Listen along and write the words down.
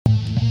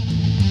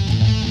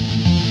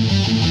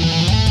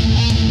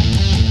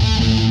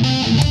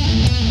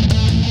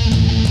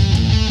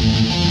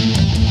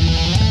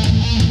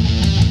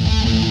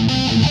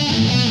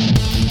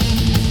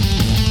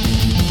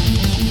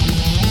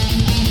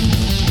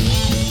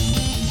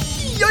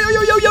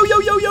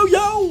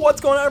What's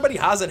going on, everybody?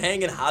 How's it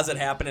hanging? How's it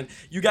happening?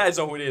 You guys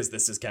know who it is.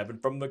 This is Kevin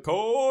from the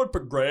Chord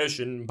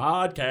Progression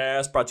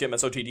Podcast, brought to you at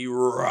MSOTD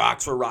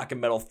Rocks for Rock and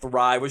Metal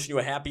Thrive. Wishing you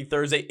a happy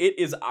Thursday. It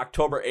is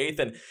October 8th,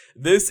 and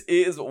this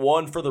is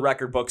one for the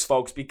record books,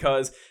 folks,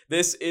 because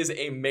this is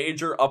a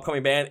major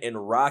upcoming band in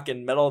rock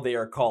and metal. They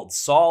are called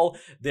Saul.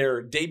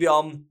 Their debut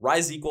album,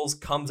 Rise Equals,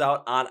 comes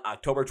out on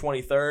October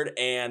 23rd,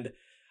 and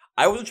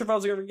I wasn't sure if I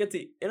was going to get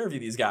to interview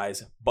these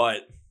guys,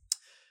 but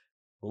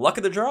luck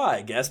of the draw,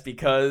 I guess,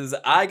 because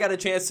I got a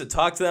chance to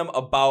talk to them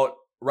about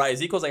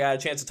Rise Equals. I got a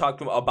chance to talk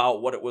to them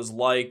about what it was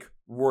like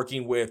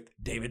working with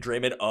David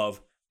Draiman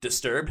of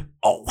Disturbed.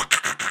 Oh,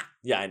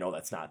 yeah, I know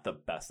that's not the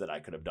best that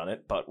I could have done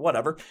it, but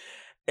whatever.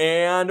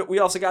 And we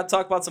also got to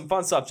talk about some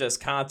fun stuff,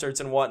 just concerts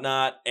and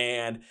whatnot.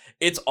 And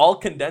it's all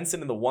condensed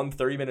into the 1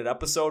 30-minute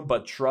episode,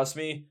 but trust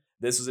me,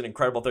 this was an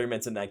incredible 30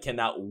 minutes, and I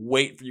cannot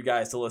wait for you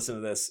guys to listen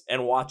to this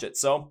and watch it.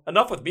 So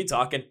enough with me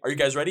talking. Are you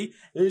guys ready?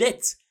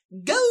 Let's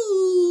go!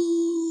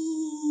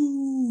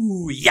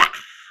 Yeah.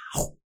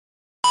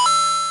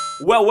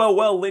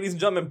 Well, ladies and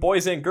gentlemen,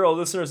 boys and girls,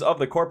 listeners of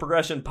the Chord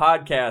Progression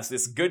Podcast,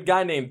 this good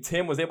guy named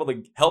Tim was able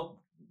to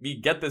help me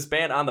get this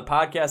band on the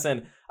podcast,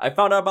 and I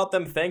found out about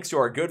them thanks to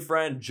our good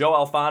friend Joe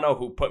Alfano,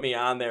 who put me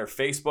on their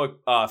Facebook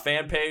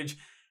fan page,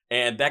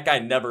 and that guy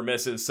never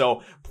misses.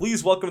 So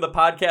please welcome to the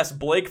podcast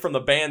Blake from the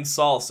band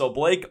Saul. So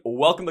Blake,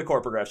 welcome to the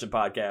Chord Progression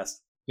Podcast.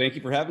 Thank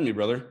you for having me,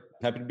 brother.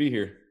 Happy to be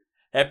here.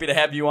 Happy to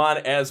have you on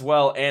as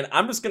well. And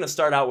I'm just going to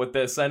start out with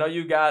this. I know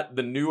you got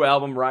the new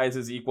album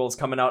Rises Equals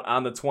coming out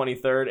on the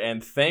 23rd.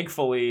 And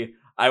thankfully,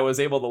 I was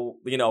able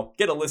to,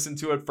 get a listen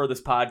to it for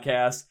this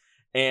podcast.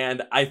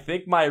 And I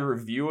think my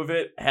review of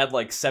it had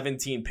like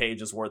 17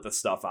 pages worth of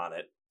stuff on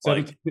it.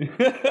 Like,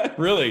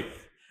 really?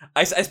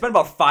 I spent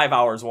about 5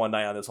 hours one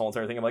night on this whole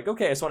entire thing. I'm like,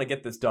 okay, I just want to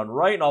get this done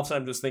right. And all of a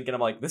sudden I'm just thinking, I'm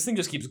like, this thing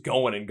just keeps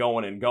going and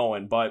going and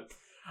going. But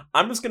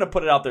I'm just going to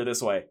put it out there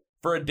this way.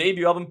 For a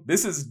debut album,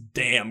 this is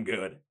damn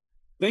good.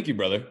 Thank you,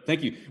 brother.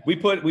 Thank you. We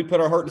put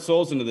our heart and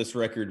souls into this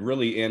record,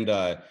 really, and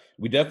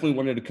we definitely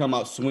wanted to come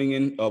out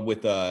swinging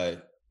with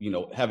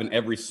having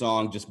every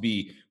song just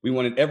be. We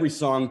wanted every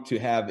song to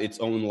have its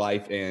own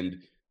life,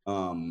 and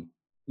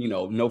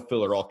no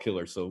filler, all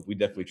killer. So we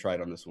definitely tried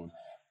on this one.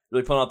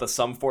 Really pulling out the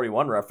Sum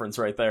 41 reference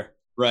right there.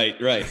 Right.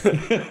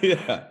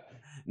 Yeah.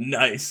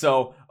 Nice.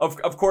 So,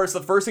 of course,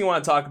 the first thing I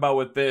want to talk about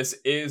with this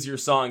is your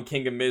song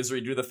King of Misery,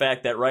 due to the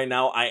fact that right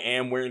now I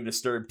am wearing a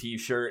Disturbed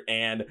t-shirt,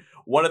 and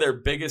one of their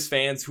biggest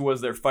fans, who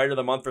was their Fighter of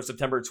the Month for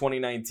September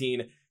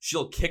 2019,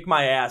 she'll kick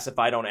my ass if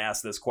I don't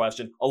ask this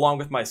question, along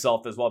with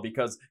myself as well,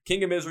 because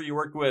King of Misery, you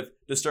worked with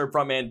Disturbed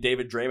frontman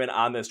David Draiman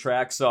on this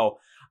track. So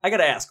I got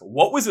to ask,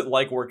 what was it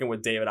like working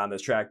with David on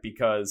this track?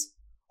 Because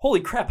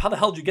holy crap, how the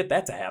hell did you get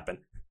that to happen?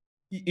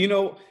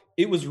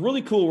 It was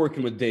really cool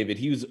working with David.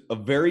 He was a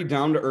very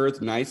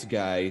down-to-earth, nice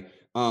guy.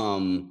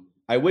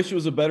 I wish it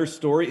was a better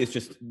story. It's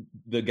just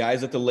the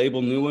guys at the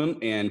label knew him,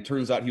 and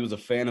turns out he was a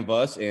fan of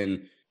us.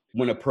 And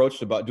when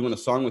approached about doing a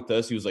song with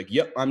us, he was like,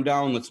 yep, I'm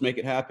down. Let's make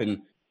it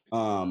happen.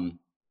 And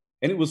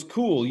it was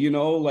cool,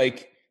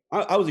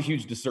 I was a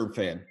huge Disturbed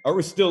fan.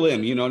 Or still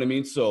am, you know what I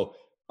mean? So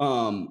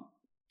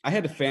I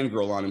had to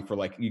fangirl on him for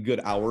like a good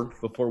hour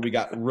before we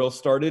got real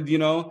started,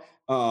 and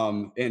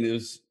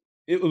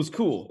it was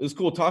cool. It was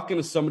cool talking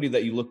to somebody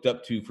that you looked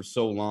up to for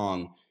so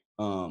long.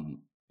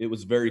 It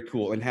was very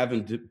cool, and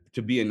having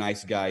to be a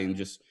nice guy and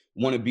just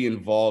want to be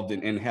involved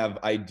and have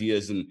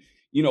ideas and,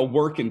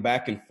 working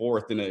back and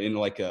forth in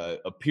like a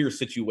peer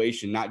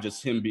situation, not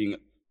just him being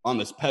on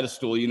this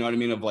pedestal, you know what I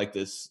mean? Of like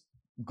this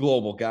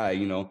global guy,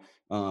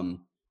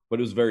 but it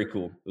was very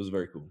cool. It was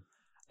very cool.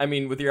 I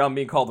mean, with your album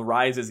being called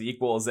Rises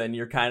Equals, and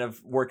you're kind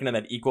of working on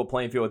that equal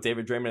playing field with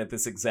David Draiman at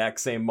this exact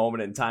same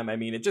moment in time. I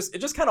mean, it just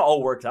kind of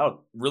all worked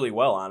out really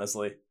well,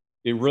 honestly.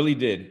 It really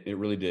did. It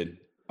really did.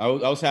 I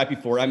was happy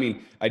for it. I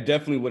mean, I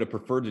definitely would have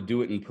preferred to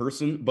do it in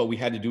person, but we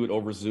had to do it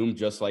over Zoom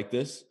just like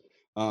this.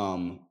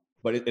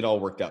 But it all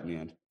worked out in the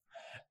end.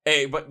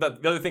 Hey, but the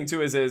other thing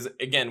too is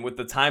again, with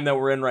the time that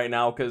we're in right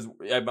now, because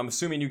I'm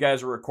assuming you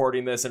guys were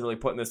recording this and really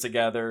putting this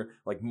together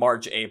like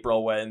March,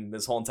 April, when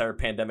this whole entire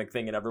pandemic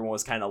thing and everyone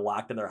was kind of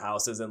locked in their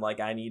houses and like,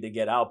 I need to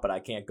get out, but I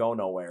can't go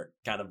nowhere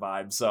kind of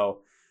vibe.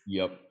 So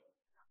yep.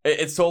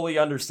 It's totally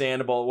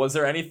understandable. Was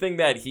there anything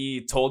that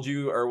he told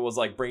you or was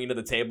like bringing to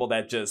the table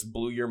that just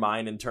blew your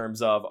mind in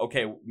terms of,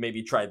 okay,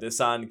 maybe try this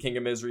on King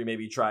of Misery,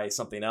 maybe try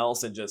something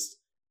else, and just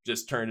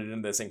turned it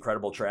into this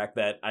incredible track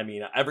that, I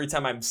mean, every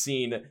time I'm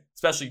seeing,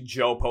 especially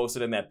Joe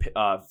posted in that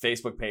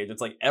Facebook page,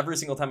 it's like every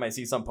single time I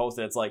see some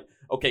posted, it's like,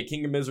 okay,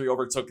 King of Misery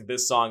overtook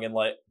this song in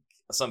like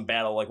some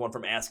battle, like one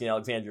from Asking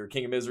Alexandria.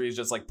 King of Misery is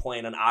just like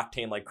playing on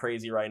Octane like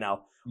crazy right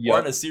now. Yep. Or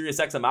on a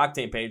SiriusXM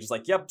Octane page, it's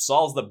like, yep,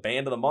 Saul's the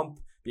band of the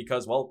month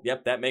because, well,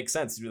 yep, that makes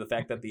sense due to the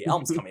fact that the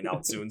album's coming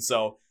out soon.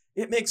 So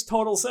it makes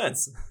total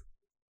sense.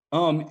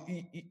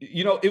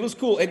 It was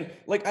cool. And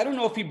like, I don't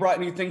know if he brought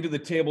anything to the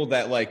table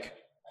that like,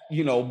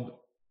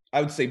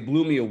 I would say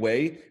blew me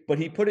away, but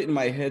he put it in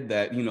my head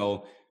that,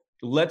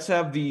 let's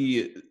have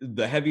the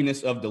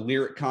heaviness of the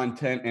lyric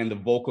content and the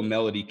vocal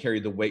melody carry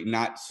the weight,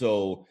 not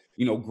so,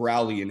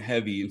 growly and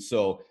heavy. And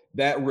so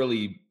that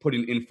really put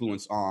an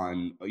influence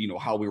on,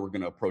 how we were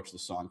going to approach the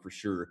song for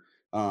sure.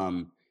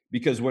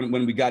 Because when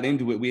we got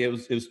into it, it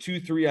was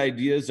 2-3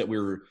 ideas that we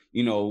were,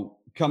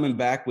 coming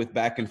back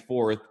and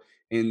forth.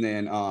 And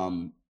then,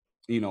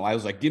 I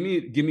was like, give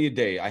me a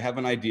day. I have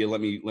an idea.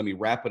 Let me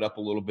wrap it up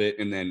a little bit,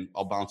 and then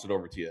I'll bounce it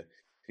over to you.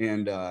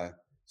 And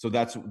so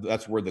that's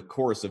where the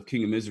chorus of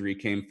King of Misery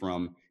came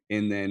from.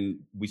 And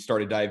then we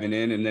started diving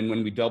in. And then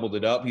when we doubled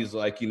it up, he's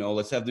like,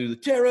 let's have the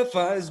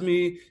terrifies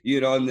me,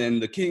 and then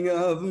the King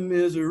of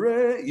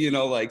Misery,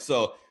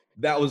 so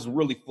that was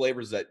really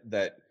flavors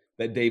that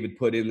David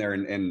put in there.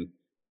 And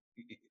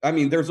I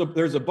mean, there's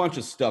a bunch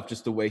of stuff,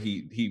 just the way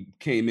he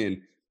came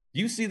in.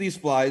 You see these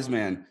flies,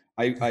 man.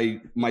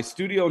 My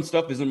studio and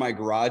stuff is in my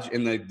garage,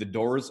 and the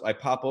doors I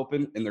pop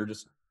open and they're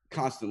just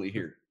constantly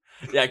here.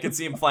 Yeah, I could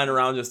see him flying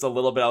around just a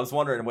little bit. I was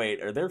wondering,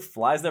 wait, are there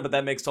flies there? But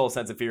that makes total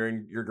sense if you're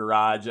in your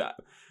garage.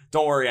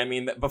 Don't worry. I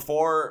mean,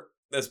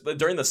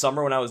 during the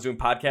summer when I was doing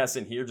podcasts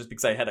in here, just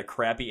because I had a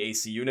crappy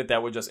AC unit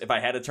that would just, if I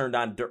had it turned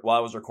on while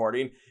I was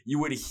recording, you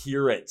would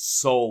hear it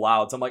so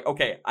loud. So I'm like,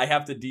 okay, I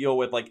have to deal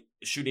with like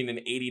shooting in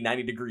 80,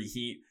 90 degree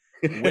heat,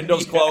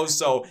 windows closed,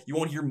 so you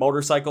won't hear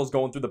motorcycles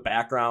going through the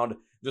background.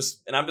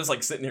 And I'm just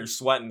like sitting here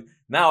sweating.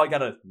 Now I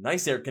got a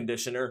nice air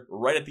conditioner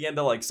right at the end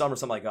of like summer.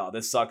 So I'm like, oh,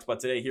 this sucks. But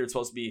today here it's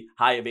supposed to be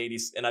high of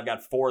 80s, and I've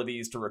got 4 of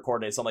these to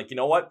record today. So I'm like, you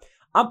know what?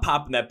 I'm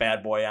popping that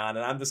bad boy on,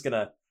 and I'm just going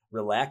to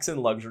relax in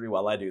luxury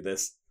while I do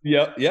this.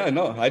 Yeah.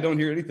 No, I don't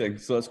hear anything.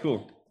 So that's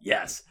cool.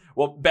 Yes.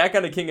 Well, back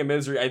on the King of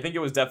Misery, I think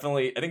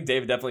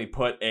David definitely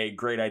put a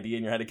great idea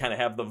in your head to kind of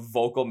have the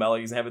vocal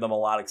melodies and having the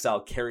melodic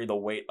style carry the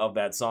weight of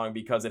that song,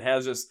 because it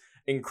has just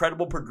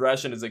incredible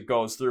progression as it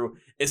goes through,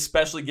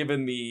 especially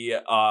given the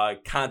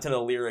content of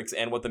the lyrics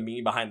and what the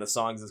meaning behind the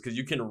songs is, because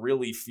you can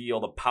really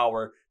feel the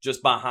power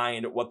just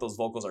behind what those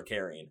vocals are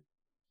carrying.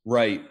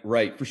 Right,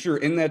 for sure.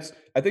 And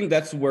I think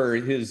that's where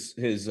his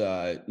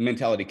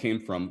mentality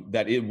came from,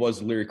 that it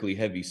was lyrically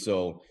heavy.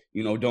 So,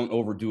 don't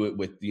overdo it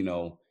with,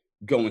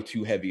 going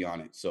too heavy on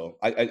it. So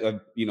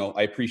I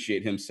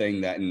appreciate him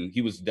saying that, and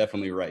he was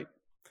definitely right.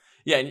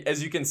 Yeah, and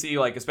as you can see,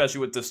 like,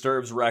 especially with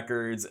Disturbed's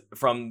records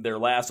from their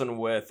last one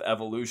with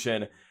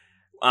Evolution,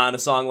 on a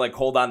song like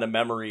Hold On to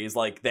Memories,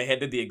 like, they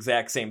did the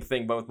exact same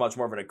thing, but with much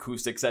more of an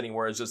acoustic setting,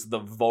 where it's just the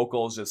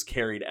vocals just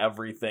carried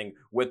everything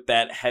with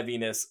that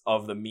heaviness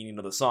of the meaning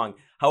of the song.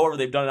 However,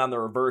 they've done it on the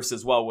reverse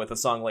as well with a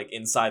song like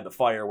Inside the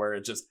Fire, where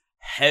it's just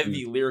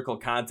heavy lyrical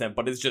content,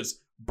 but it's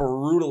just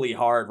brutally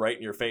hard right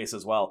in your face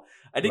as well.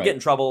 I did get in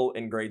trouble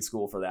in grade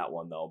school for that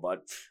one, though,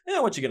 but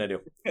what you gonna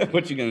do?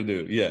 What you gonna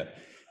do? Yeah.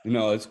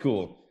 No, it's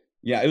cool.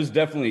 Yeah, it was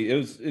definitely,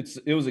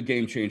 it was a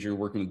game changer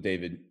working with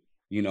David.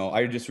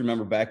 I just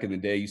remember back in the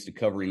day, I used to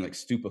covering like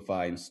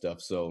Stupefy and stuff.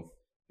 So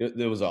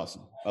it was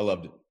awesome. I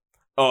loved it.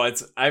 Oh,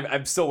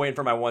 I'm still waiting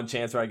for my one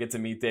chance where I get to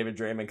meet David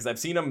Draiman, because I've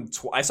seen him.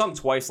 I saw him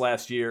twice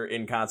last year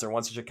in concert,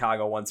 once in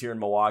Chicago, once here in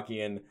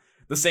Milwaukee, and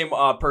the same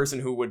person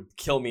who would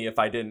kill me if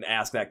I didn't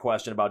ask that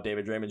question about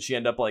David Draiman, she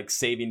ended up like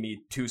saving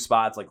me 2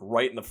 spots, like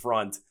right in the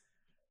front.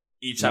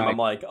 Each time I'm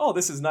like, oh,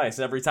 this is nice.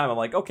 And every time I'm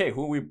like, okay,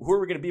 who are we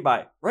going to be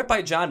by? Right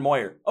by John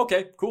Moyer.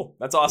 Okay, cool.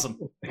 That's awesome.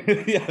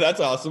 Yeah, that's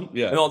awesome.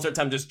 Yeah. And the whole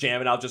time just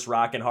jamming out, just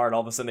rocking hard.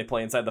 All of a sudden they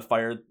play Inside the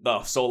Fire.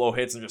 The solo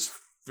hits and just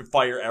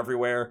fire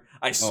everywhere.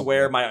 I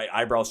swear my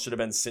eyebrows should have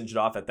been singed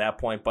off at that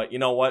point. But you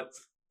know what?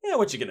 Yeah,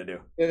 what you going to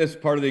do? It's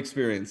part of the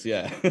experience.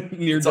 Yeah.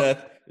 Near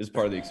death is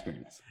part of the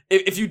experience.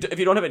 If you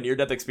don't have a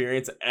near-death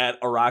experience at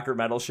a rock or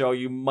metal show,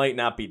 you might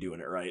not be doing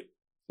it right.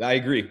 I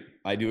agree.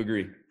 I do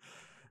agree.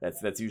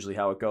 That's usually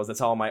how it goes.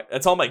 That's all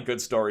my good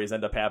stories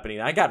end up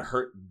happening. I got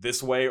hurt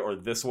this way or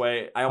this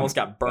way. I almost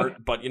got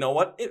burnt, but you know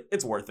what?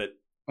 It's worth it.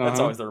 That's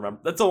always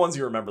that's the ones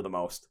you remember the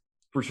most.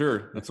 For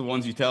sure. That's the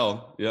ones you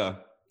tell. Yeah.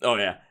 Oh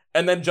yeah.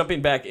 And then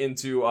jumping back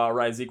into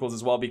Rise Equals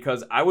as well,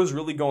 because I was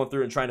really going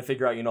through and trying to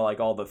figure out, like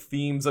all the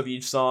themes of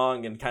each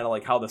song and kind of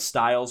like how the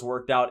styles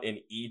worked out in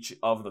each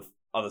of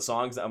the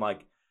songs. I'm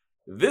like,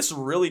 this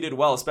really did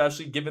well,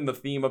 especially given the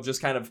theme of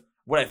just kind of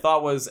what I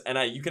thought was, and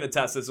you can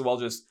attest this as well,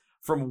 just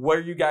from where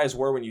you guys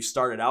were when you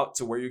started out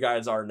to where you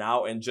guys are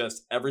now, and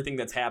just everything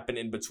that's happened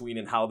in between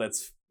and how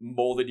that's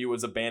molded you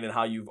as a band and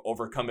how you've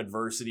overcome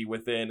adversity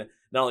within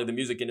not only the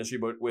music industry,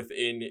 but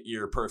within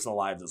your personal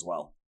lives as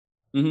well.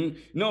 Mm-hmm.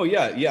 No,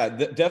 yeah,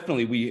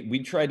 definitely.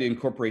 We tried to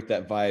incorporate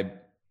that vibe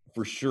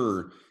for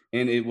sure.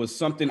 And it was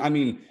something, I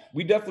mean,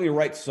 we definitely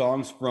write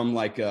songs from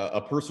like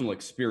a personal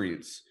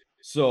experience.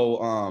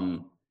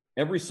 So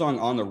every song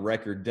on the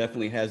record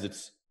definitely has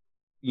its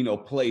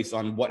place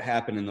on what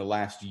happened in the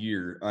last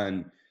year.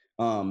 And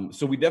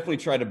so we definitely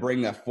try to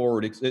bring that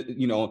forward,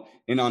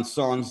 and on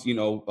songs,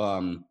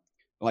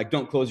 like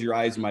Don't Close Your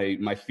Eyes,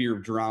 my fear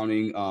of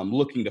drowning,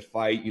 Looking to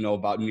Fight,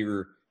 about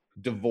near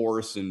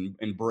divorce and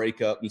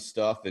breakup and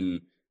stuff.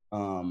 And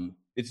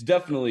it's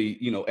definitely,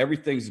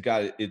 everything's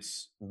got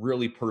its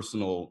really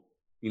personal,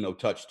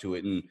 touch to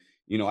it. And,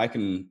 I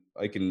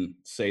can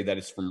say that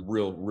it's from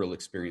real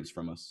experience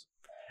from us.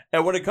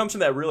 And when it comes to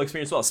that real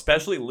experience, well,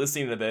 especially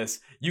listening to this,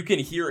 you can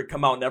hear it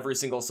come out in every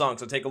single song.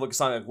 So take a look at a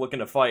song like Looking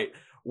to Fight,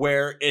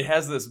 where it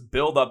has this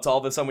build up to all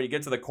of a sudden when you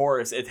get to the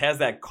chorus, it has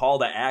that call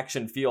to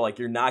action feel, like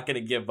you're not going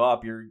to give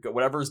up. You're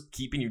whatever's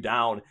keeping you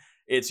down.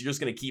 You're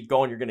just going to keep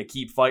going. You're going to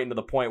keep fighting to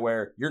the point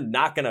where you're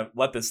not going to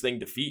let this thing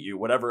defeat you,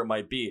 whatever it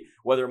might be,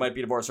 whether it might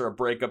be divorce or a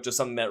breakup, just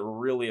something that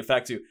really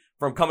affects you.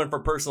 From coming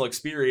from personal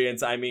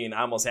experience, I mean,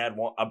 I almost had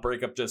a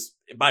breakup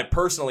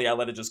personally, I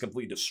let it just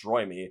completely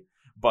destroy me,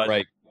 but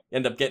Right.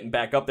 end up getting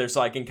back up there.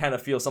 So I can kind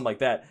of feel something like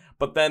that.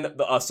 But then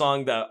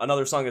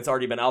another song that's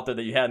already been out there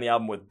that you had in the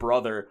album with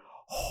Brother,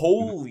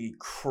 holy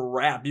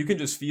crap, you can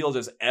just feel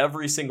just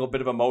every single bit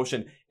of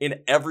emotion in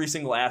every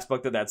single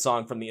aspect of that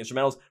song, from the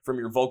instrumentals, from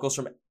your vocals,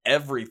 from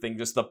everything.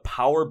 Just the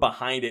power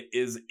behind it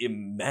is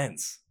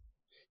immense.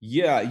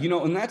 Yeah,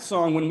 and that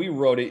song, when we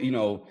wrote it,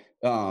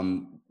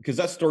 because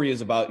that story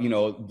is about,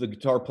 the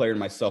guitar player and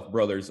myself,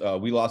 brothers.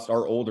 We lost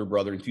our older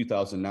brother in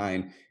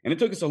 2009, and it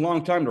took us a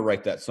long time to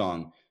write that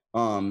song.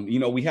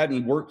 We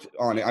hadn't worked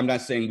on it. I'm not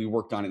saying we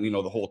worked on it,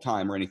 the whole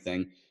time or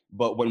anything.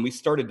 But when we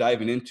started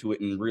diving into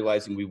it and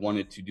realizing we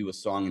wanted to do a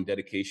song in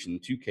dedication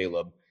to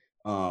Caleb,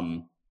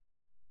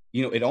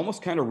 it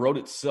almost kind of wrote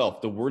itself.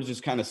 The words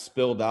just kind of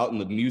spilled out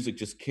and the music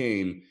just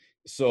came.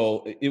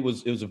 So it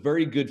was a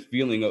very good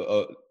feeling,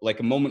 like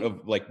a moment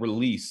of like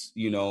release,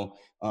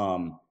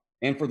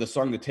 and for the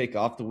song to take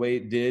off the way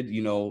it did,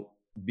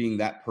 being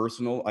that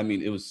personal. I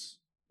mean, it was,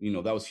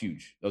 that was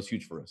huge. That was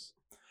huge for us.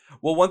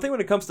 Well, one thing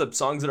when it comes to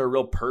songs that are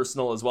real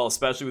personal as well,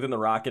 especially within the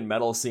rock and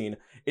metal scene,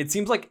 it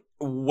seems like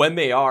when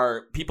they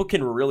are, people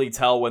can really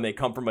tell when they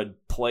come from a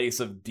place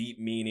of deep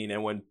meaning,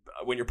 and when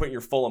you're putting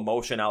your full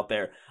emotion out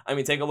there. I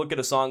mean, take a look at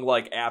a song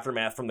like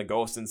Aftermath from the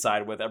Ghost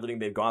Inside, with everything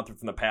they've gone through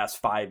from the past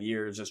 5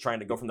 years, just trying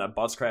to go from that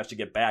bus crash to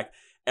get back.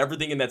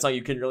 Everything in that song,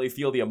 you can really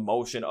feel the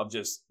emotion of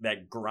just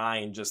that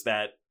grind, just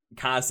that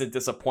constant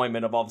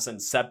disappointment of all of a sudden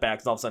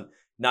setbacks, and all of a sudden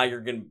now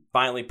you're going to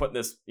finally put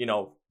this,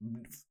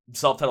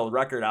 self-titled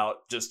record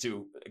out just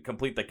to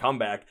complete the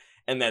comeback.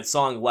 And that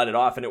song let it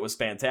off, and it was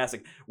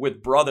fantastic.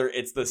 With Brother,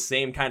 it's the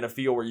same kind of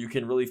feel where you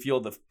can really feel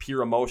the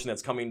pure emotion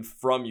that's coming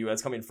from you,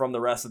 that's coming from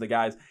the rest of the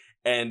guys.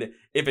 And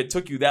if it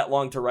took you that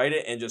long to write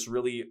it and just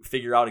really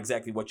figure out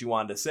exactly what you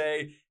wanted to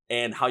say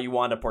and how you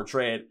wanted to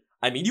portray it,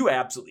 I mean, you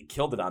absolutely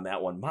killed it on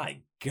that one. My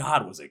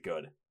God, was it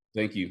good.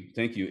 Thank you.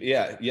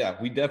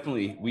 Yeah. We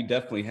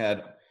definitely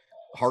had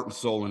heart and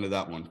soul into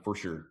that one for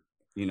sure.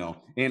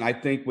 And I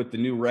think with the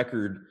new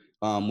record,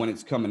 when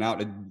it's coming out,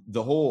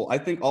 I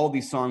think all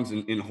these songs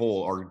in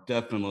whole are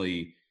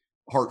definitely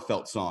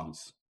heartfelt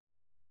songs.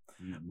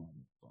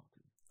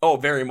 Oh,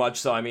 very much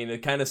so. I mean,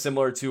 it's kind of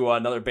similar to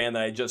another band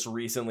that I just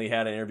recently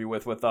had an interview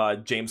with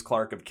James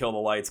Clark of Kill the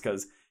Lights,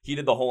 because he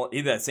did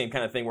that same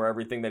kind of thing where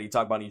everything that he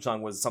talked about in each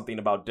song was something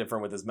about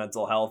different with his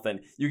mental health,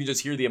 and you can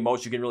just hear the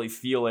emotion, you can really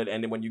feel it,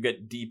 and when you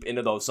get deep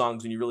into those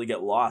songs, when you really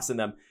get lost in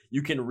them,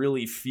 you can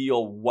really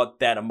feel what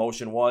that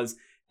emotion was.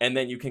 And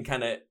then you can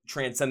kind of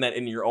transcend that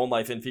into your own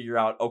life and figure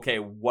out, okay,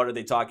 what are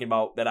they talking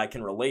about that I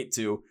can relate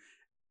to?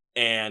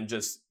 And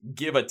just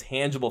give a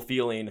tangible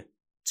feeling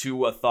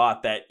to a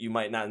thought that you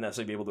might not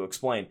necessarily be able to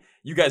explain.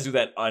 You guys do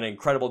an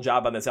incredible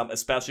job on this album,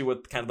 especially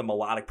with kind of the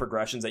melodic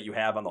progressions that you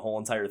have on the whole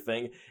entire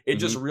thing. It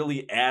just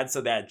really adds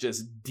to that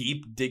just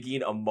deep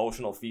digging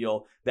emotional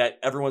feel that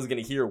everyone's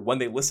going to hear when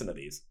they listen to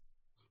these.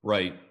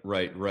 Right.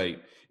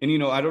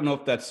 And, I don't know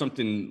if that's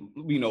something,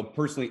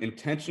 personally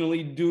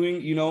intentionally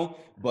doing,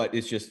 but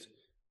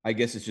I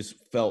guess it's just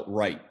felt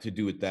right to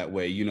do it that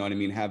way. You know what I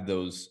mean? Have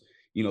those,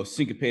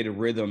 syncopated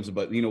rhythms,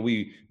 but,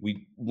 we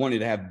wanted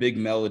to have big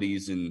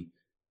melodies and,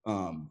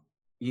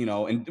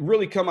 and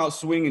really come out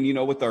swinging,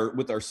 with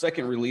our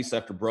second release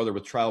after Brother,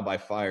 with Trial by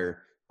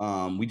Fire.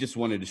 We just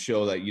wanted to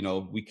show that,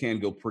 we can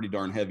go pretty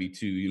darn heavy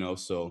too,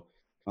 so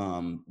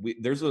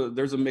there's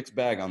a mixed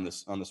bag on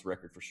this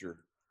record for sure.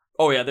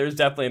 Oh yeah, there's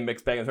definitely a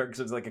mixed bag because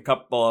there's like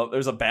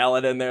there's a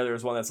ballad in there.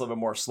 There's one that's a little bit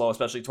more slow,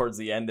 especially towards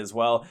the end as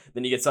well.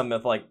 Then you get something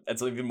that's like,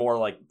 it's even more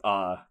like,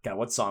 God,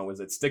 what song was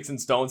it? Sticks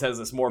and Stones has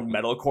this more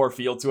metalcore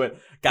feel to it.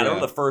 God, I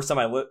remember the first time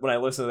when I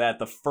listened to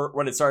that,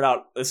 when it started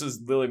out, this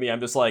is literally me.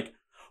 I'm just like,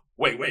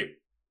 wait,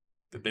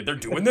 they're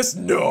doing this?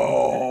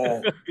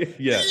 No.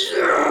 Yeah.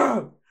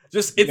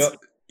 Just,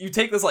 you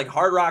take this like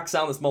hard rock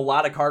sound, this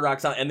melodic hard rock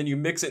sound, and then you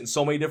mix it in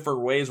so many different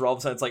ways where all of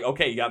a sudden it's like,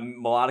 okay, you got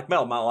melodic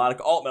metal, melodic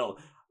alt metal,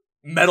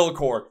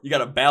 metalcore, you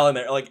got a ballad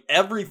in there. Like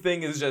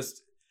everything is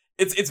just,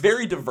 it's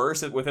very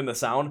diverse within the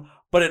sound,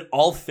 but it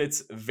all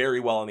fits very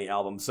well on the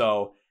album.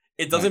 So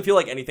it doesn't feel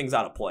like anything's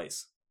out of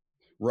place.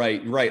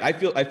 Right. I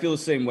feel the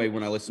same way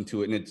when I listen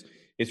to it, and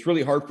it's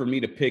really hard for me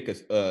to pick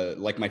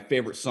like my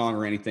favorite song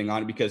or anything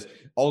on it, because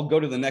I'll go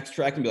to the next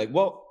track and be like,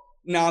 well,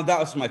 no, that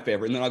was my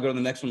favorite, and then I'll go to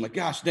the next one like,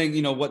 gosh dang,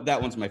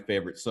 that one's my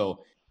favorite.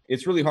 So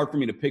it's really hard for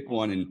me to pick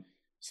one. And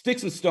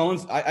Sticks and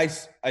Stones, I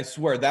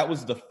swear that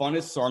was the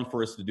funnest song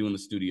for us to do in the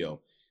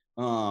studio.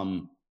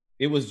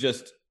 It was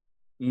just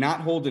not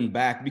holding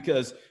back,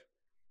 because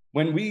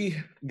when we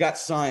got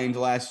signed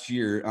last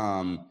year,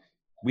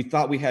 we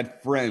thought we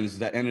had friends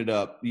that ended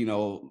up,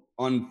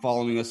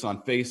 unfollowing us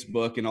on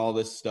Facebook and all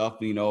this stuff,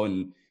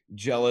 and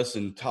jealous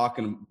and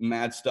talking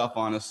mad stuff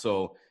on us.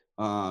 So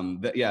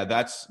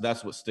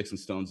That's what Sticks and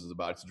Stones is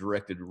about. It's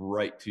directed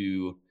right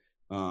to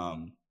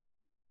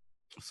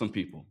some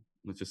people.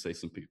 Let's just say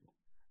some people.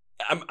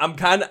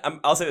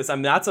 I'll say this.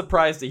 I'm not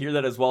surprised to hear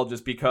that as well,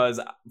 just because,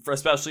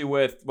 especially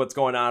with what's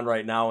going on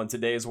right now in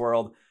today's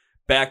world.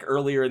 Back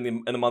earlier in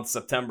the month of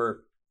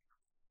September,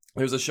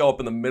 there's a show up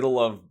in the middle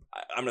of,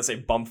 I'm gonna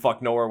say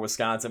bumfuck nowhere,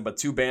 Wisconsin, but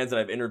two bands that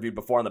I've interviewed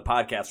before on the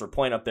podcast were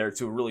playing up there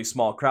to a really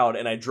small crowd,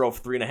 and I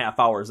drove 3.5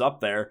 hours up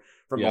there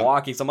from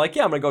Milwaukee. So I'm like,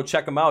 yeah, I'm gonna go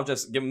check them out,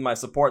 just give them my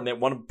support. And then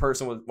one of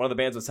the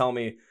bands was telling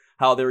me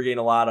how they were getting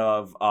a lot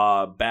of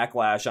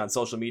backlash on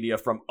social media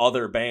from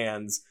other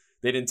bands.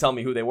 They didn't tell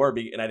me who they were,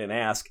 and I didn't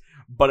ask,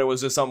 but it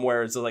was just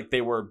somewhere it's like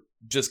they were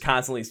just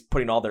constantly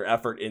putting all their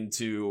effort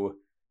into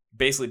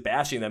basically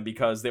bashing them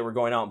because they were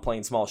going out and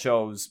playing small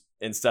shows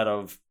instead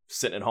of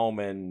sitting at home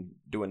and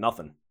doing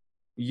nothing.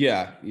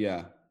 Yeah.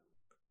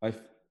 If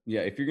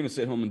you're gonna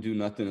sit home and do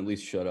nothing, at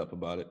least shut up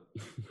about it.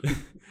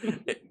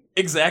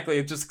 Exactly.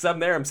 It's just because I'm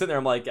sitting there,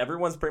 I'm like,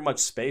 everyone's pretty much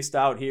spaced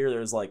out here.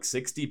 There's like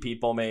 60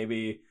 people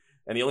maybe,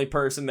 and the only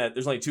person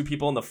there's only 2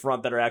 people in the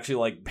front that are actually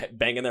like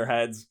banging their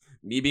heads.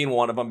 Me being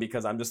one of them,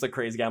 because I'm just a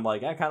crazy guy. I'm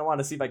like, I kind of want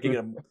to see if I can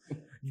get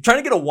trying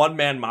to get a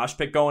one-man mosh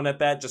pit going at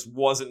that just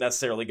wasn't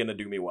necessarily going to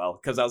do me well,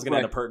 because I was going to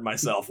end up hurting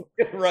myself.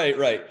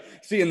 Right.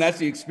 See, and that's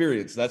the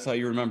experience. That's how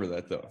you remember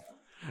that, though.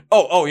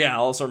 Oh yeah. I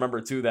also remember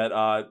too that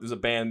there's a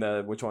band.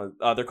 Which one?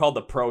 They're called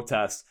The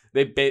Protest.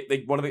 They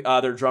one of the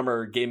their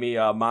drummer gave me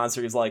a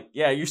monster. He's like,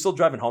 yeah, you're still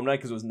driving home tonight,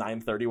 because it was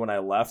 9:30 when I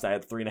left. I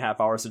had 3.5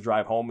 hours to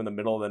drive home in the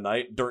middle of the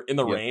night in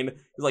the rain.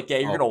 He's like, yeah,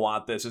 you're gonna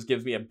want this. Just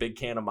gives me a big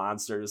can of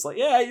Monster. Just like,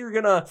 yeah, you're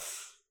gonna,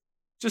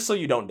 just so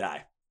you don't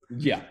die.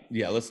 Yeah.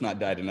 Let's not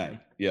die tonight.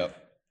 Yeah.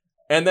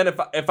 And then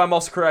if I'm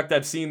also correct,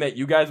 I've seen that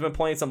you guys have been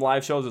playing some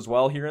live shows as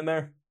well here and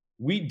there.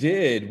 We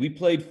did. We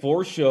played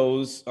 4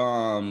 shows.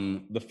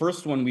 The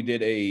first one we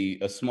did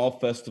a small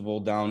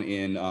festival down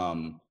in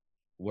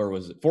where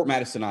was it? Fort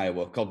Madison,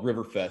 Iowa, called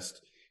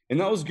Riverfest, and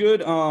that was good.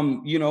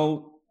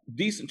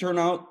 Decent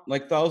turnout,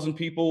 like 1,000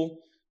 people.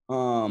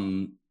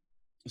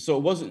 So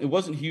it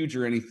wasn't huge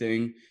or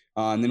anything.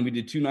 And then we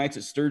did 2 nights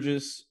at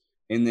Sturgis,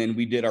 and then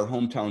we did our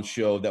hometown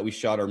show that we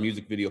shot our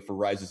music video for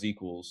Rise as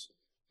Equals.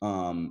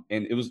 And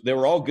they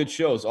were all good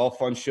shows, all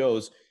fun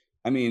shows.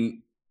 I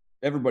mean,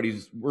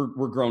 we're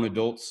grown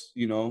adults,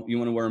 you want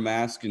to wear a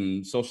mask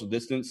and social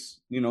distance,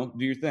 do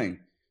your thing.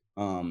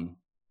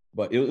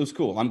 But it was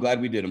cool. I'm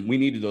glad we did them. We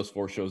needed those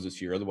 4 shows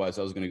this year. Otherwise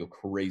I was going to go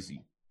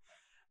crazy.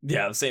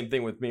 Yeah, the same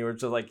thing with me. We're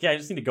just like, yeah, I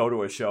just need to go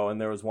to a show.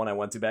 And there was one I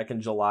went to back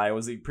in July. It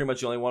was pretty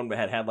much the only one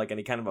that had like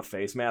any kind of a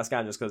face mask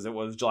on, just because it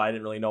was July. I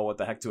didn't really know what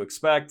the heck to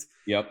expect.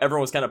 Yep.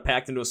 Everyone was kind of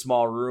packed into a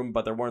small room,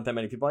 but there weren't that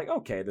many people. Like,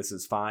 okay, this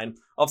is fine.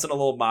 All of a sudden, a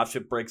little mosh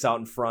pit breaks out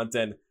in front,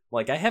 and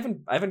like I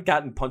haven't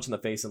gotten punched in the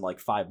face in like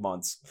 5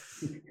 months.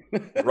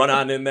 Run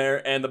on in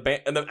there, and the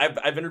band,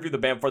 I've interviewed the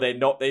band before. They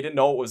didn't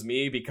know it was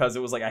me, because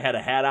it was like I had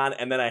a hat on,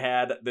 and then I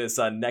had this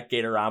neck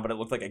gaiter on, but it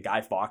looked like a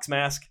Guy Fawkes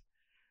mask.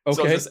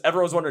 Okay. So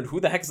everyone's wondering who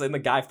the heck is in the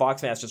Guy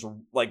Fawkes mask,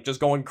 just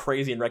going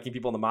crazy and wrecking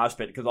people in the mosh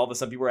pit, because all of a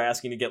sudden people were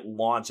asking to get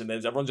launched, and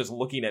everyone's just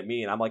looking at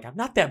me, and I'm like, I'm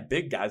not that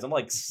big, guys. I'm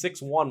like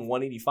 6'1",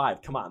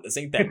 185. Come on, this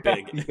ain't that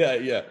big.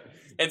 Yeah.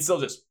 And still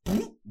just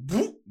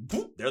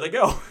there they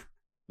go.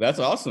 That's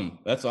awesome.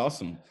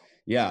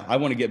 Yeah, I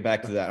want to get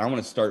back to that. I want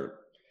to start.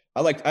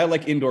 I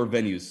like indoor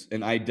venues,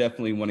 and I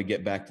definitely want to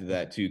get back to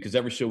that too, because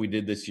every show we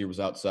did this year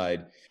was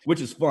outside, which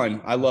is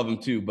fun. I love them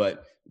too,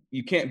 but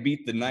you can't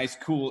beat the nice,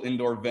 cool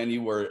indoor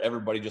venue where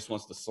everybody just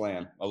wants to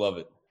slam. I love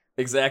it.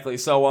 Exactly.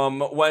 So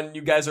when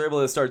you guys are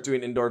able to start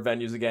doing indoor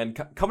venues again,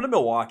 come to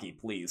Milwaukee,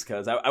 please,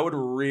 because I would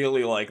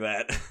really like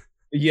that.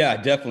 Yeah,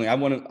 definitely.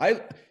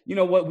 You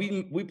know what?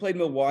 We played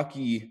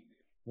Milwaukee,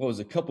 what was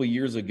it, a couple of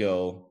years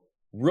ago.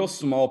 Real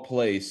small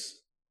place.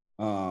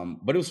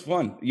 But it was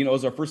fun. It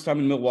was our first time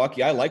in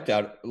Milwaukee. I liked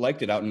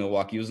it out in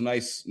Milwaukee. It was a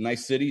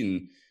nice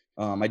city,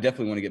 and I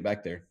definitely want to get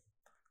back there.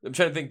 I'm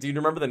trying to think, do you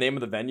remember the name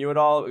of the venue at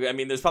all? I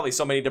mean, there's probably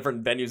so many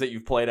different venues that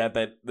you've played at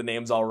that the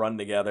names all run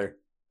together.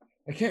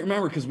 I can't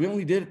remember, because we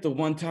only did it the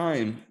one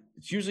time.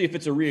 It's usually, if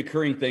it's a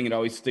reoccurring thing, it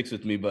always sticks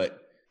with me, but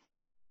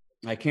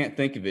I can't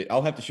think of it.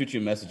 I'll have to shoot you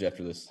a message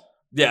after this.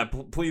 Yeah,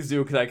 please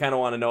do, because I kind of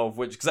want to know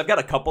because I've got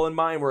a couple in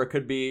mind where it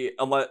could be,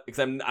 because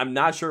I'm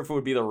not sure if it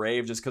would be the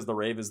Rave, just because the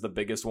Rave is the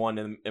biggest one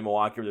in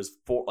Milwaukee. There's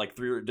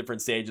 3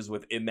 different stages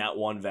within that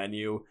one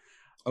venue.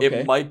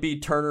 Okay. It might be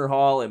Turner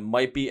Hall. It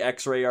might be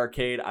X-Ray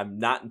Arcade. I'm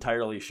not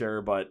entirely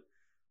sure, but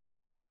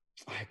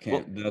I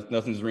can't.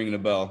 Nothing's ringing a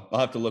bell. I'll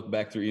have to look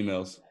back through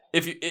emails.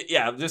 If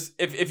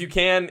you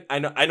can, I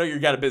know you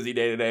got a busy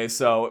day today,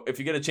 so if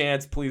you get a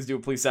chance, please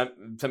send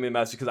me a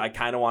message, because I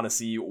kind of want to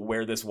see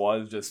where this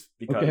was, just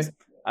because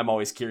I'm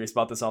always curious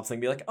about this whole thing.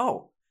 Be like,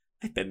 oh,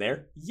 I've been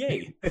there,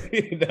 yay!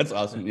 That's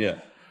awesome, yeah.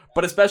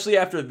 But especially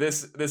after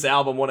this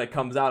album, when it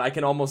comes out, I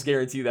can almost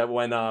guarantee that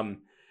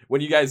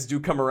when you guys do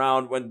come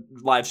around, when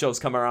live shows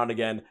come around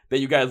again, that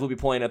you guys will be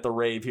playing at the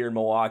Rave here in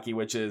Milwaukee,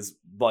 which is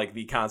like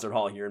the concert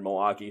hall here in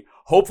Milwaukee.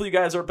 Hopefully you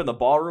guys are up in the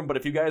ballroom, but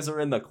if you guys are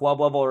in the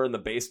club level or in the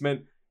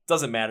basement,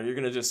 doesn't matter. You're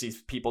going to just see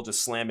people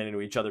just slamming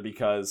into each other,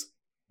 because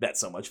that's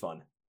so much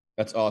fun.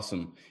 That's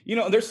awesome. You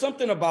know, there's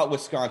something about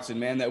Wisconsin,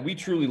 man, that we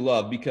truly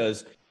love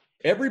because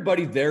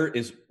everybody there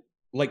is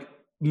like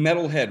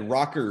metalhead,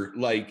 rocker,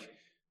 like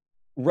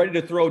ready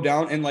to throw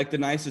down and like the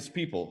nicest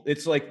people.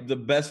 It's like the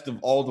best of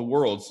all the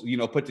worlds, you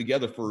know, put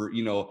together for,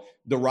 you know,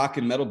 the rock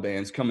and metal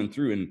bands coming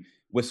through. And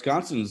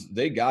Wisconsin's,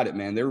 they got it,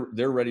 man.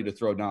 They're ready to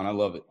throw down. I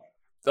love it.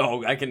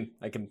 Oh, I can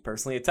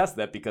personally attest to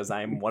that because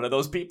I'm one of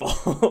those people.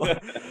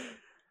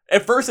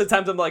 At first, at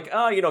times I'm like,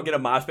 oh, you know, get a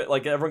mosh pit.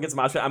 Like everyone gets a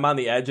mosh pit. I'm on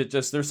the edge.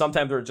 There's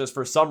sometimes where just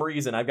for some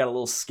reason I've got a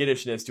little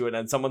skittishness to it,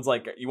 and someone's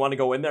like, you want to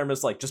go in there? I'm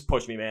just like, just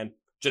push me, man.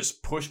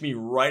 Just push me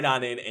right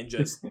on in, and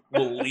just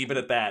we'll leave it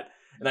at that.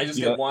 And I just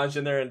get launched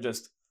in there, and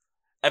just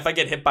if I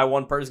get hit by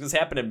one person, this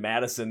happened in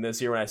Madison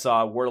this year when I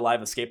saw Word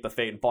Alive escape the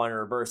fate and falling in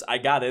reverse. I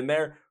got in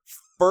there.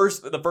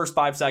 The first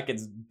 5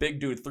 seconds, big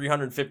dude,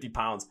 350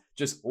 pounds,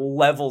 just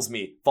levels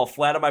me, fall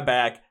flat on my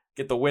back,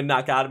 get the wind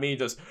knocked out of me,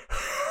 just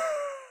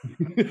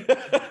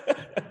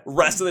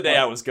rest of the day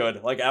I was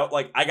good. I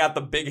got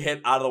the big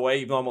hit out of the way,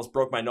 even though I almost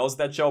broke my nose at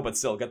that show, but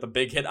still got the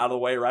big hit out of the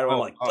way right away. I'm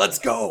like, let's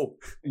go.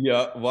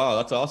 Yeah, wow,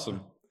 that's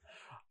awesome.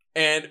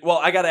 And well,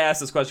 I got to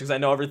ask this question because I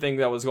know everything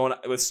that was going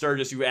on with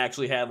Sturgis, you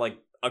actually had like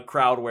a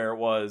crowd where it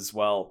was,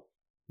 well,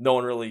 no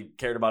one really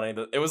cared about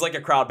anything. It was like a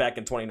crowd back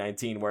in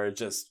 2019 where it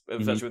just,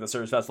 especially with the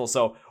Sturgis Festival.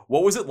 So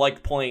what was it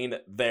like playing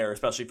there,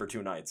 especially for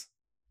 2 nights?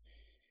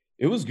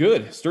 It was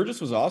good. Sturgis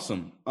was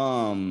awesome.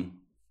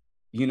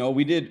 You know,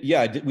 we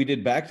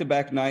did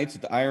back-to-back nights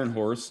at the Iron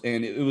Horse,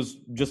 and it was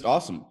just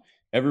awesome.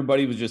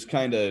 Everybody was just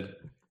kind of,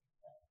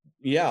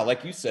 yeah,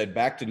 like you said,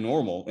 back to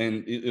normal.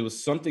 And it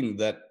was something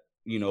that,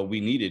 you know, we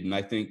needed, and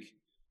I think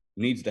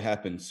needs to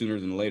happen sooner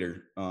than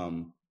later.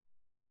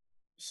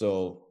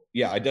 So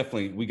yeah,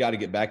 we got to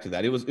get back to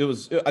that.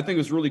 I think it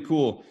was really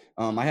cool.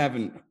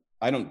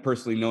 I don't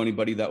personally know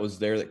anybody that was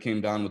there that came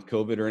down with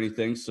COVID or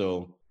anything.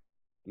 So,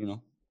 you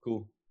know,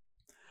 cool.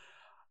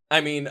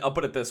 I mean, I'll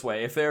put it this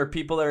way. If there are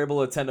people that are able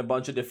to attend a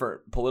bunch of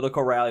different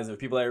political rallies, or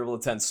people that are able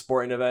to attend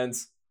sporting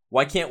events,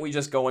 why can't we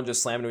just go and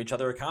just slam into each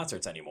other at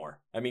concerts anymore?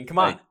 I mean, come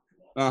on.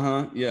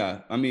 Yeah.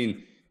 I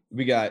mean,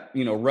 we got,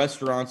 you know,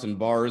 restaurants and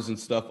bars and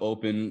stuff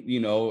open, you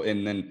know,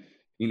 and then,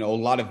 you know, a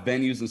lot of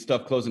venues and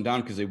stuff closing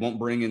down because they won't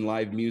bring in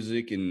live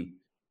music. And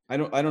I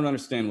don't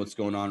understand what's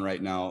going on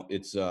right now.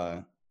 It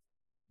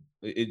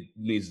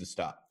needs to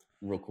stop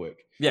real quick.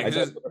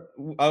 Yeah.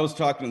 I was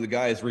talking to the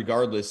guys,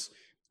 regardless,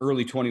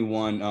 early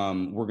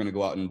 21, we're going to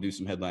go out and do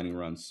some headlining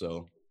runs.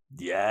 So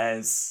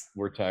yes,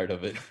 we're tired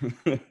of it.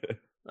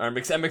 I'm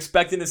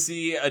expecting to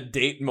see a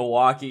date in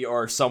Milwaukee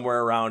or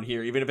somewhere around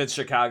here, even if it's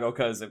Chicago,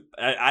 because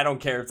I don't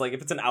care. It's like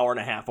if it's an hour and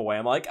a half away,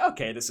 I'm like,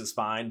 okay, this is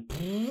fine.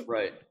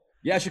 Right.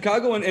 Yeah,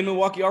 Chicago and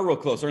Milwaukee are real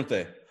close, aren't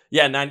they?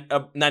 Yeah,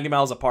 90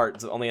 miles apart.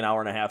 It's only an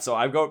hour and a half. So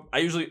I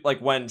usually,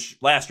 like when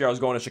last year I was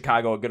going to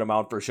Chicago a good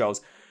amount for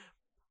shows.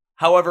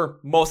 However,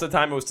 most of the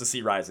time it was to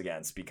see Rise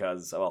Against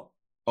because, well,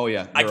 oh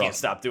yeah, I can't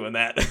stop doing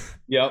that.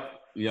 Yep.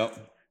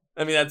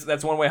 I mean,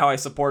 that's one way how I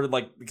supported,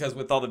 like, because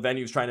with all the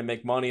venues trying to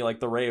make money,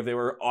 like the Rave, they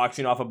were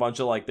auctioning off a bunch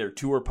of like their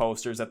tour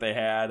posters that they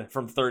had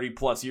from 30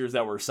 plus years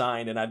that were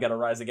signed, and I've got a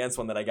Rise Against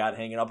one that I got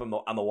hanging up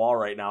on the wall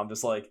right now. I'm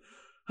just like,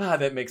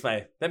 that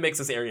makes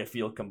this area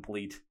feel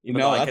complete.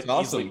 Even though that's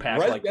awesome.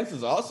 Rise Against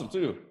is awesome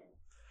too.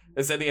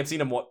 I think I've seen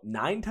them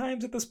 9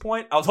 times at this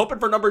point. I was hoping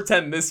for number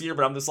 10 this year,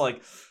 but I'm just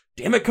like,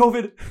 damn it,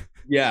 COVID.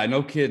 Yeah,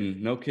 no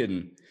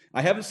kidding.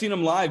 I haven't seen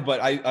them live, but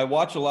I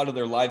watch a lot of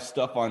their live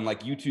stuff on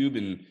like YouTube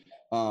and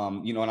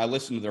you know, and I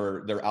listen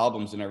to their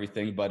albums and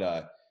everything,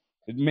 but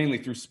mainly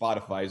through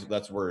Spotify.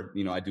 That's where,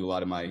 you know, I do a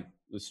lot of my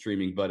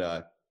streaming.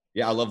 But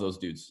yeah, I love those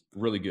dudes.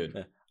 Really good.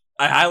 Yeah.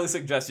 I highly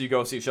suggest you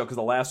go see a show because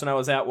the last one I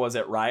was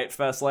at Riot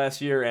Fest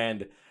last year,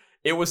 and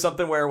it was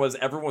something where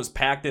everyone was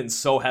packed in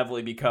so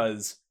heavily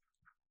because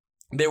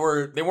they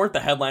weren't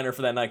the headliner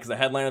for that night because the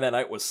headliner that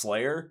night was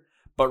Slayer.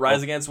 But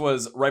Rise Against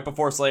was right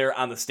before Slayer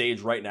on the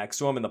stage right next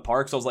to him in the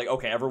park. So I was like,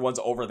 okay, everyone's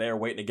over there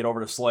waiting to get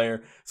over to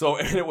Slayer. So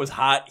and it was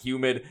hot,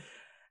 humid.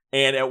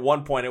 And at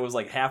one point, it was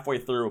like halfway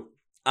through,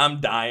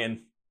 I'm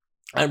dying.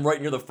 I'm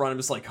right near the front. I'm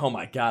just like, oh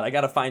my God, I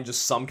got to find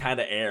just some kind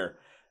of air.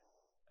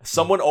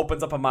 Someone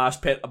opens up a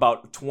mosh pit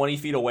about 20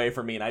 feet away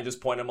from me, and I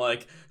just point. I'm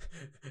like,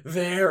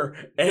 there,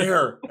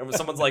 air. And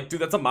someone's like,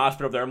 dude, that's a mosh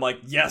pit over there. I'm like,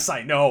 yes,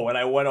 I know. And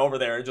I went over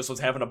there and just was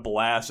having a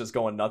blast, just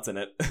going nuts in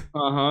it.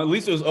 At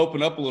least it was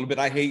open up a little bit.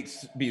 I hate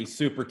being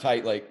super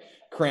tight, like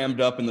crammed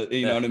up in the,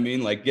 you know what I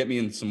mean? Like get me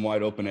in some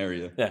wide open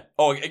area. Yeah.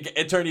 Oh,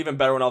 it turned even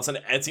better when all of a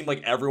sudden it seemed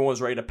like everyone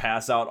was ready to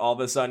pass out. All of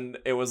a sudden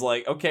it was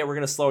like, okay, we're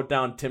going to slow it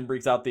down. Tim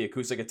breaks out the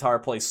acoustic guitar,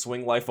 plays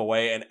Swing Life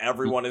Away, and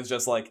everyone is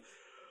just like,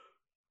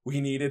 we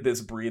needed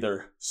this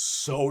breather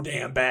so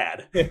damn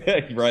bad.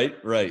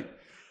 Right.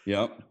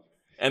 Yep.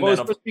 And well,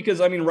 it's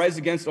because I mean, Rise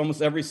Against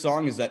almost every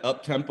song is that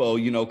up tempo,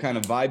 you know, kind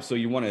of vibe. So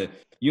you want to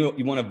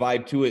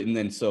vibe to it, and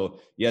then so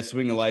yeah,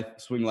 Swing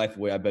Life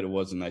Away. I bet it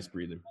was a nice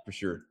breather for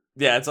sure.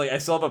 Yeah, it's like I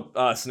still have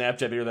a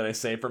Snapchat video that I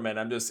saved from it.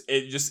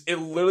 It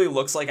literally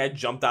looks like I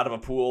jumped out of a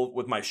pool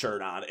with my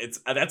shirt on.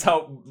 That's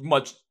how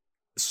much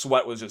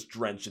sweat was just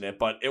drenched in it,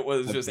 but it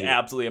was just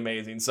absolutely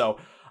amazing. So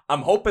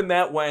I'm hoping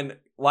that when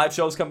live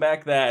shows come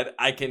back that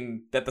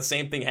the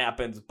same thing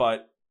happens,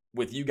 but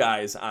with you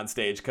guys on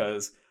stage,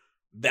 because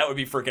that would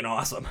be freaking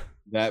awesome.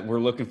 That we're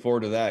looking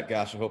forward to that.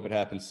 Gosh, I hope it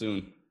happens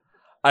soon.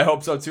 I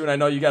hope so too, and I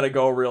know you got to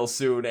go real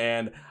soon.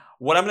 And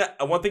one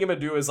thing I'm gonna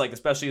do is, like,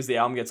 especially as the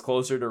album gets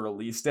closer to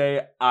release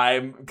day,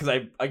 because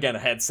I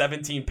had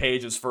 17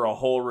 pages for a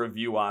whole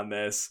review on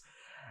this,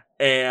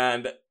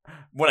 and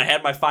when I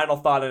had my final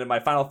thought in it, my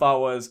final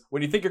thought was,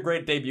 when you think of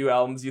great debut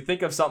albums, you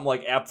think of something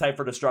like Appetite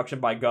for Destruction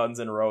by Guns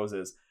N'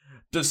 Roses.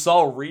 Does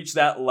Saul reach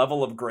that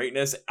level of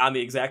greatness on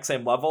the exact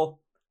same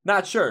level?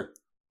 Not sure,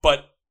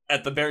 but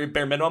at the very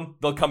bare minimum,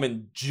 they'll come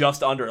in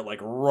just under it, like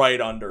right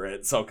under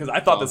it. So, because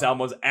I thought this album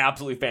was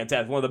absolutely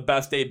fantastic. One of the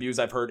best debuts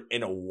I've heard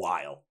in a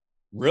while.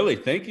 Really?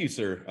 Thank you,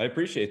 sir. I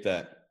appreciate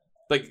that.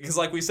 Because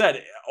like we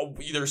said,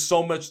 there's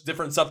so much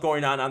different stuff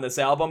going on this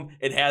album.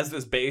 It has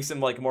this bass in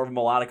like more of a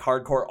melodic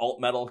hardcore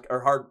alt metal or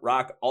hard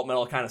rock alt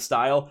metal kind of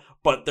style,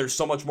 but there's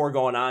so much more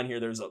going on here.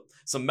 There's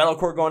some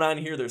metalcore going on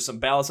here. There's some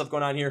ballad stuff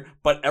going on here,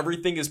 but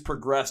everything is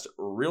progressed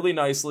really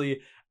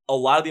nicely. A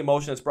lot of the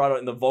emotion that's brought out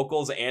in the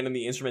vocals and in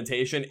the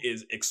instrumentation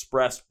is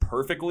expressed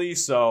perfectly.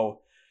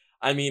 So,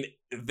 I mean,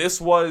 this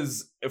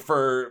was,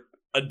 for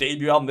a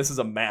debut album, this is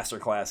a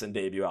masterclass in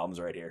debut albums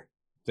right here.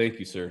 Thank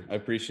you, sir. I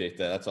appreciate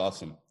that. That's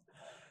awesome.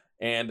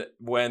 And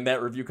when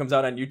that review comes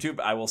out on YouTube,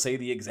 I will say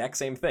the exact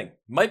same thing.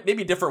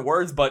 Maybe different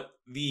words, but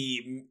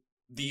the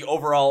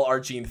overall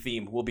arching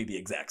theme will be the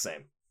exact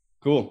same.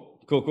 Cool.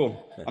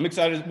 I'm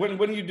excited. When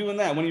are you doing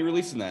that? When are you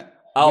releasing that?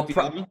 I'll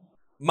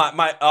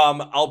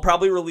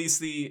probably release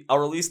the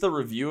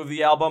review of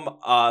the album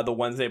the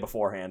Wednesday night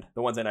beforehand.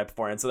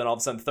 So then all of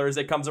a sudden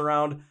Thursday comes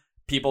around,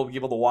 people will be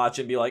able to watch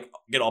it and be like,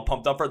 get all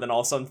pumped up for it. Then all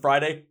of a sudden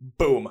Friday,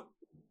 boom,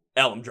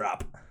 album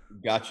drop.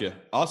 Gotcha.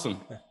 Awesome.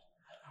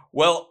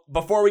 Well,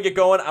 before we get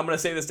going, I'm going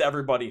to say this to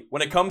everybody.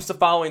 When it comes to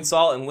following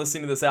Saul and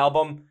listening to this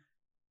album,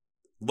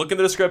 look in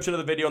the description of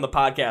the video and the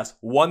podcast.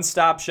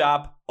 One-stop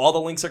shop. All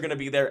the links are going to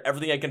be there.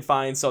 Everything I can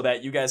find so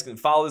that you guys can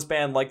follow this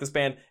band, like this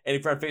band. And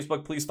if you're on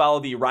Facebook, please follow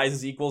the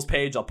Rises Equals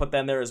page. I'll put that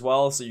in there as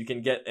well so you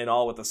can get in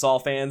all with the Saul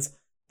fans.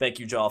 Thank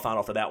you, Joe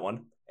Alfano, for that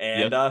one.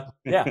 And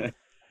yeah.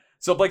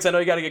 So, Blakes, I know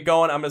you got to get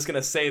going. I'm just going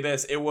to say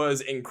this. It was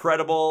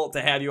incredible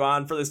to have you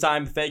on for this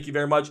time. Thank you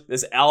very much.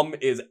 This album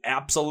is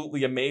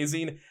absolutely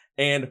amazing.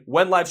 And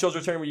when live shows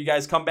return, when you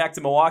guys come back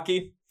to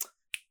Milwaukee,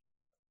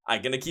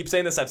 I'm going to keep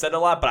saying this. I've said it a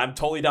lot, but I'm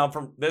totally down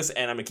for this,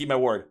 and I'm going to keep my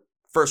word.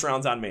 First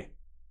round's on me.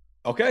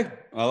 Okay.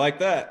 I like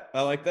that.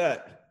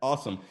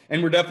 Awesome.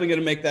 And we're definitely going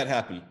to make that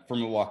happen for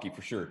Milwaukee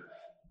for sure.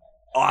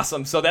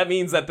 Awesome. So that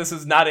means that this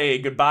is not a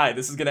goodbye.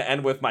 This is going to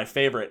end with my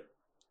favorite.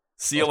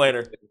 See you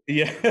later.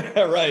 Yeah,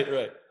 right.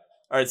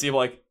 All right, see you,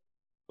 Blake.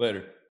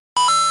 Later.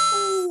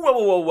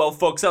 Well,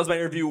 folks, that was my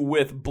interview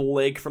with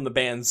Blake from the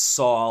band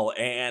Saul.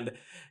 And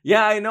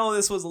yeah, I know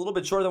this was a little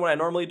bit shorter than what I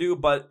normally do,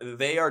 but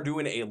they are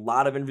doing a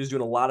lot of interviews,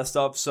 doing a lot of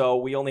stuff. So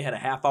we only had a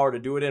half hour to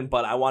do it in,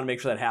 but I want to make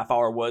sure that half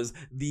hour was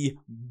the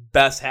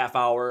best half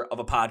hour of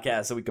a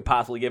podcast that we could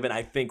possibly give. And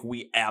I think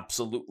we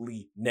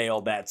absolutely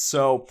nailed that.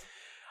 So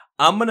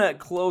I'm going to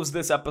close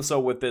this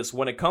episode with this.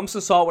 When it comes to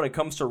Saul, when it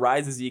comes to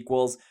Rises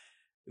Equals,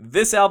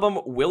 this album,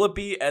 will it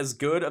be as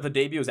good of a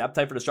debut as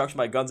Appetite for Destruction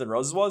by Guns N'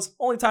 Roses was?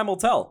 Only time will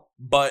tell.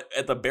 But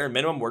at the bare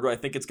minimum, where do I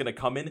think it's going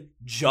to come in?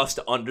 Just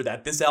under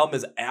that. This album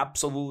is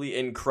absolutely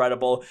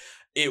incredible.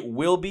 It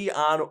will be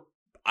on,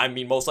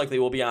 most likely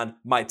will be on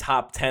my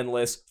top 10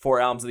 list for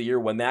albums of the year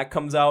when that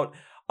comes out.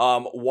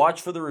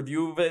 Watch for the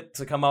review of it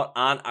to come out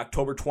on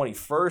October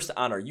 21st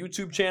on our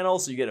YouTube channel,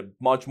 so you get a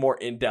much more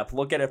in-depth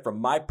look at it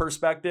from my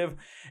perspective.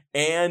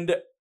 And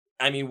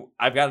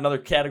I've got another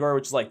category,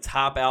 which is like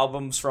top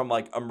albums from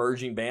like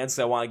emerging bands.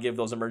 So I want to give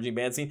those emerging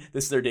bands scene.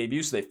 This is their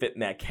debut, so they fit in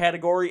that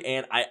category.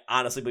 And I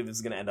honestly believe this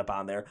is going to end up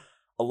on there,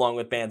 along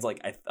with bands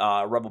like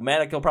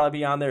Rebelmatic will probably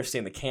be on there.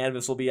 Stand the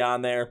Canvas will be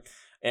on there.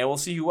 And we'll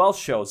see who else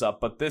shows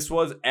up. But this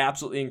was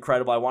absolutely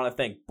incredible. I want to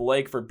thank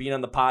Blake for being on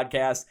the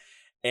podcast.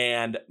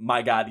 And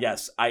my God,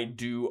 yes, I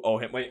do owe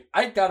him. Wait,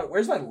 I got it.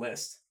 Where's my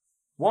list?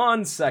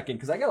 1 second,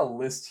 because I got a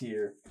list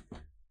here.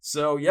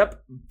 So,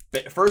 yep,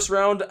 first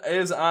round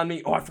is on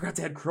me. Oh, I forgot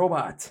to add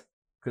Crowbot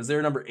because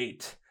they're number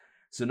 8.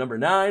 So, number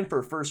 9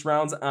 for first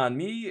rounds on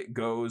me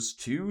goes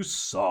to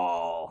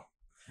Saul.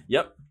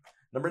 Yep,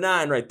 number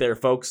 9 right there,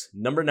 folks.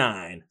 Number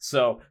 9.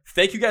 So,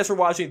 thank you guys for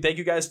watching. Thank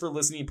you guys for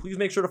listening. Please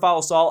make sure to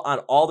follow Saul on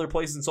all their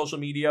places in social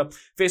media.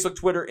 Facebook,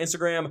 Twitter,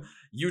 Instagram,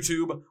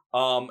 YouTube.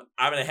 I'm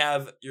going to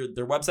have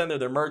their website there,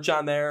 their merch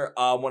on there.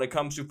 When it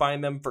comes to finding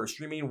them for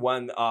streaming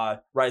when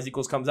Rise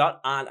Equals comes out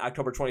on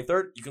October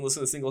 23rd, you can listen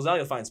to the singles now.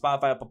 You'll find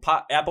Spotify,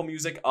 Apple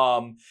Music,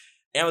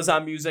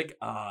 Amazon Music,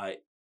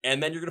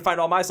 and then you're going to find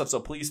all my stuff. So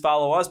please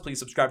follow us. Please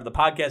subscribe to the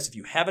podcast if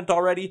you haven't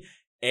already.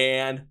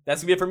 And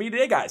that's going to be it for me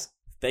today, guys.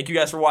 Thank you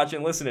guys for watching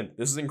and listening.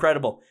 This is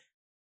incredible.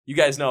 You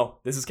guys know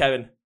this is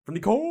Kevin from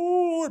the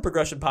Chord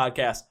Progression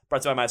Podcast,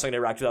 brought to you by My Sunday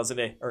Rock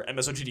 2008, or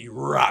MSOTD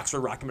Rocks,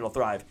 where rock and metal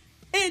thrive.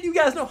 And you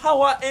guys know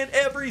how I end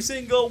every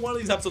single one of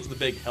these episodes with a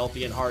big,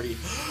 healthy, and hearty.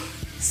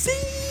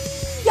 See